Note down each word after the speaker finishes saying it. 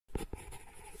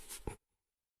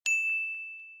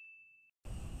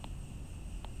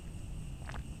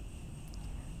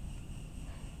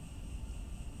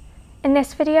In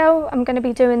this video, I'm going to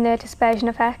be doing the dispersion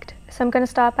effect. So I'm going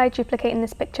to start by duplicating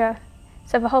this picture.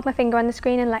 So if I hold my finger on the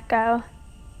screen and let go,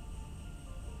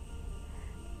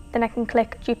 then I can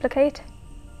click duplicate.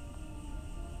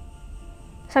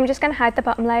 So I'm just going to hide the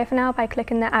bottom layer for now by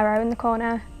clicking the arrow in the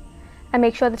corner and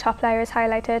make sure the top layer is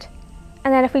highlighted.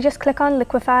 And then if we just click on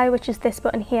liquefy, which is this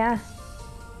button here,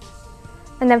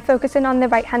 and then focusing on the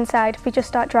right hand side, we just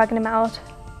start dragging them out.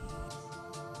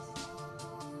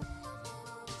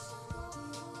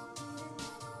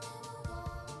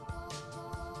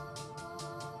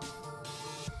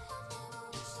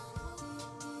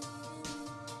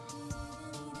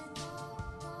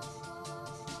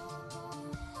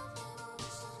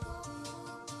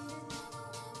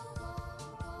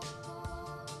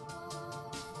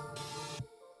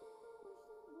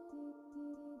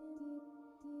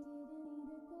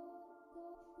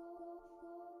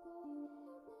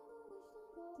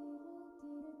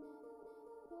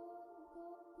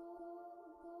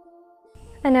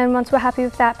 And then once we're happy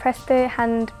with that, press the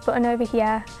hand button over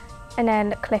here and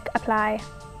then click apply.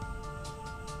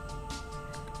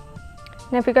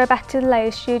 And if we go back to the layer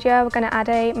studio, we're going to add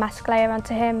a mask layer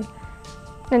onto him.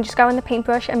 And then just go on the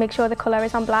paintbrush and make sure the colour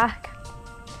is on black.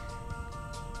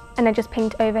 And then just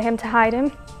paint over him to hide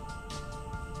him.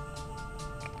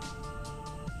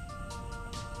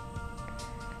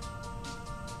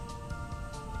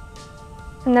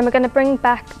 And then we're going to bring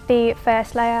back the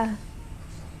first layer.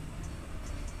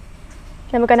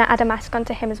 Then we're going to add a mask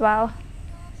onto him as well.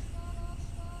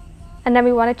 And then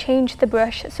we want to change the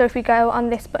brush, so if we go on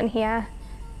this button here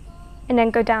and then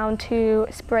go down to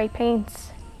spray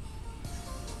paints,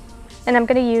 and I'm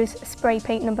going to use spray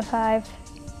paint number 5.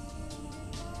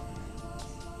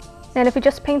 And if we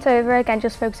just paint over again,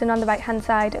 just focusing on the right hand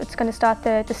side, it's going to start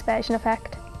the dispersion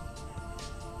effect.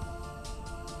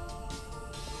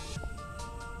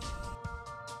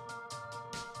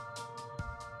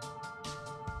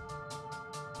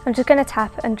 I'm just going to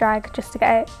tap and drag just to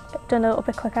get it done a little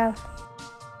bit quicker.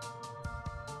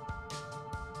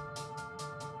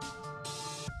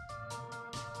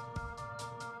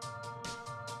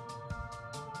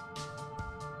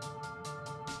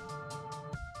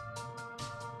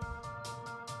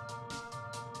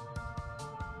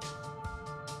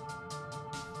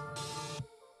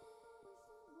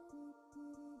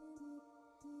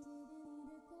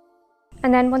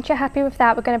 And then once you're happy with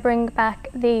that, we're going to bring back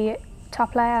the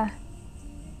top layer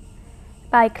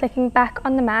by clicking back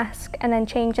on the mask and then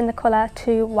changing the colour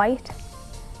to white,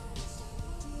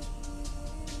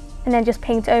 and then just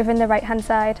paint over in the right hand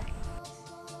side.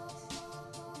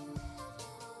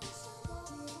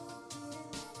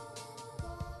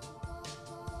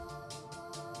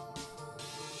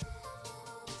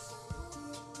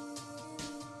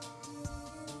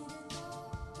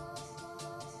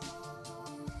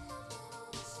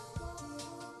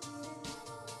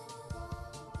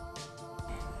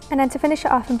 And then to finish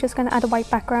it off, I'm just going to add a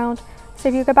white background. So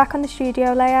if you go back on the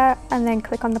studio layer and then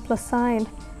click on the plus sign,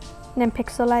 and then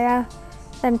pixel layer,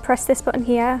 then press this button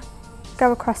here,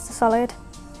 go across to solid,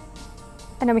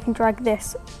 and then we can drag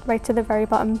this right to the very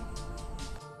bottom.